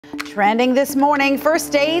Trending this morning,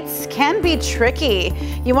 first dates can be tricky.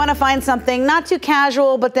 You want to find something not too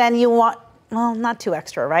casual, but then you want, well, not too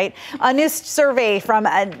extra, right? A new survey from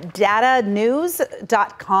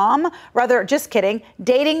datanews.com, rather, just kidding,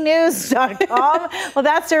 datingnews.com. Well,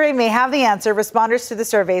 that survey may have the answer. Responders to the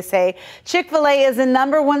survey say Chick-fil-A is the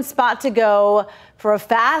 #1 spot to go for a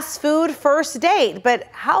fast food first date. But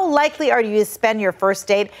how likely are you to spend your first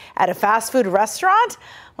date at a fast food restaurant?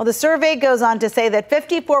 Well, the survey goes on to say that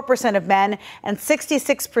 54% of men and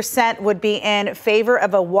 66% would be in favor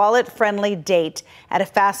of a wallet-friendly date at a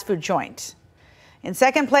fast food joint. In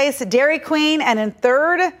second place, Dairy Queen, and in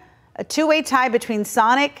third, a two-way tie between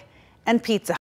Sonic and Pizza Hut.